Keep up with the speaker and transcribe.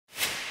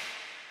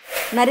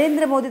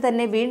നരേന്ദ്രമോദി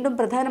തന്നെ വീണ്ടും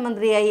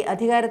പ്രധാനമന്ത്രിയായി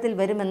അധികാരത്തിൽ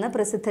വരുമെന്ന്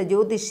പ്രസിദ്ധ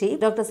ജ്യോതിഷി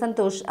ഡോക്ടർ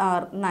സന്തോഷ്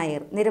ആർ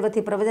നായർ.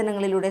 നിരവധി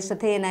പ്രവചനങ്ങളിലൂടെ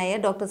ശ്രദ്ധേയനായ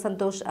ഡോക്ടർ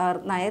സന്തോഷ് ആർ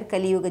നായർ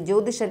കലിയുഗ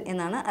ജ്യോതിഷൻ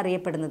എന്നാണ്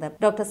അറിയപ്പെടുന്നത്.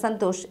 ഡോക്ടർ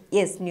സന്തോഷ്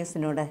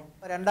ന്യൂസിനോട്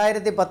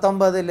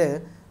 2019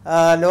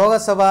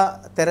 ലോകസഭ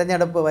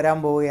തെരഞ്ഞെടുപ്പ് വരാൻ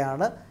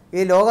പോവുകയാണ്.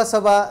 ഈ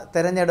ലോകസഭാ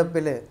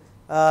തെരഞ്ഞെടുപ്പിൽ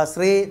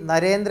ശ്രീ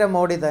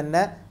നരേന്ദ്രമോദി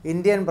തന്നെ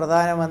ഇന്ത്യൻ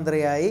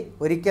പ്രധാനമന്ത്രിയായി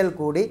ഒരിക്കൽ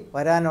കൂടി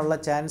വരാനുള്ള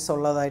ചാൻസ്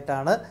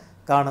ഉള്ളതായിട്ടാണ്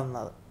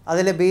കാണുന്നത്.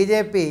 അതിൽ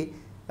BJP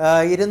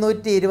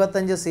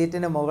 225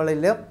 സീറ്റിന്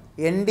മുകളിലും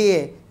NDA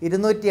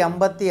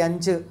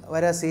 255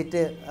 വരെ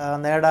സീറ്റ്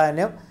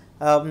നേടാനും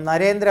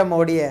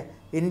നരേന്ദ്രമോദിയെ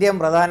ഇന്ത്യൻ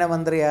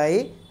പ്രധാനമന്ത്രിയായി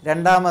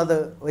രണ്ടാമത്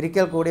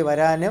ഒരിക്കൽ കൂടി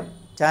വരാനും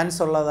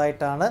ചാൻസ്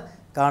ഉള്ളതായിട്ടാണ്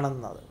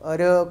കാണുന്നത്.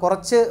 ഒരു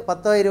കുറച്ച്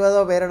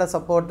 10-20 പേരുടെ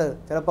സപ്പോർട്ട്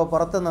ചിലപ്പോൾ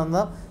പുറത്തു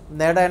നിന്ന്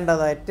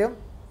നേടേണ്ടതായിട്ടും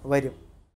വരും.